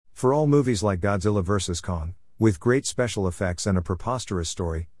For all movies like Godzilla vs. Kong, with great special effects and a preposterous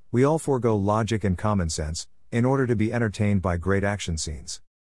story, we all forego logic and common sense, in order to be entertained by great action scenes.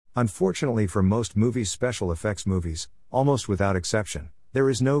 Unfortunately for most special effects movies, almost without exception, there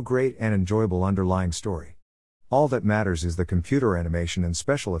is no great and enjoyable underlying story. All that matters is the computer animation and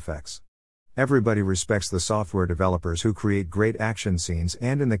special effects. Everybody respects the software developers who create great action scenes,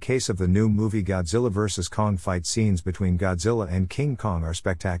 and in the case of the new movie Godzilla vs. Kong, fight scenes between Godzilla and King Kong are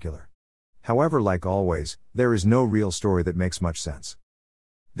spectacular. However, like always, there is no real story that makes much sense.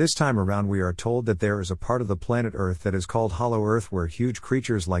 This time around we are told that there is a part of the planet Earth that is called Hollow Earth where huge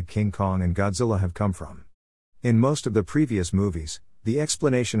creatures like King Kong and Godzilla have come from. In most of the previous movies, the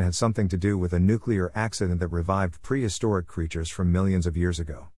explanation had something to do with a nuclear accident that revived prehistoric creatures from millions of years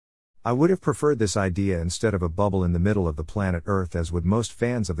ago. I would have preferred this idea instead of a bubble in the middle of the planet Earth, as would most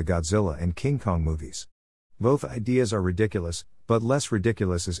fans of the Godzilla and King Kong movies. Both ideas are ridiculous, but less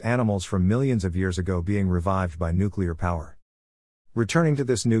ridiculous is animals from millions of years ago being revived by nuclear power. Returning to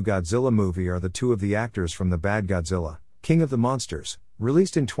this new Godzilla movie are the two of the actors from The Bad Godzilla, King of the Monsters,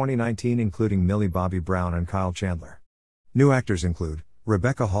 released in 2019, including Millie Bobby Brown and Kyle Chandler. New actors include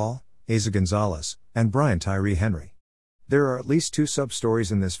Rebecca Hall, Asa Gonzalez, and Brian Tyree Henry. There are at least two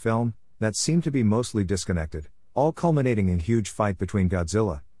sub-stories in this film that seem to be mostly disconnected, all culminating in a huge fight between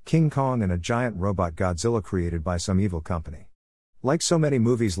Godzilla, King Kong, and a giant robot Godzilla created by some evil company. Like so many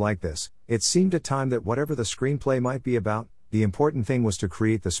movies like this, it seemed at time that whatever the screenplay might be about, the important thing was to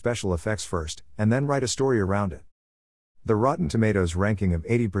create the special effects first, and then write a story around it. The Rotten Tomatoes ranking of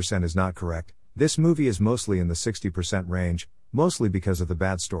 80% is not correct. This movie is mostly in the 60% range, mostly because of the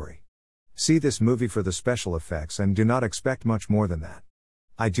bad story. See this movie for the special effects and do not expect much more than that.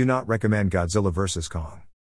 I do not recommend Godzilla vs. Kong.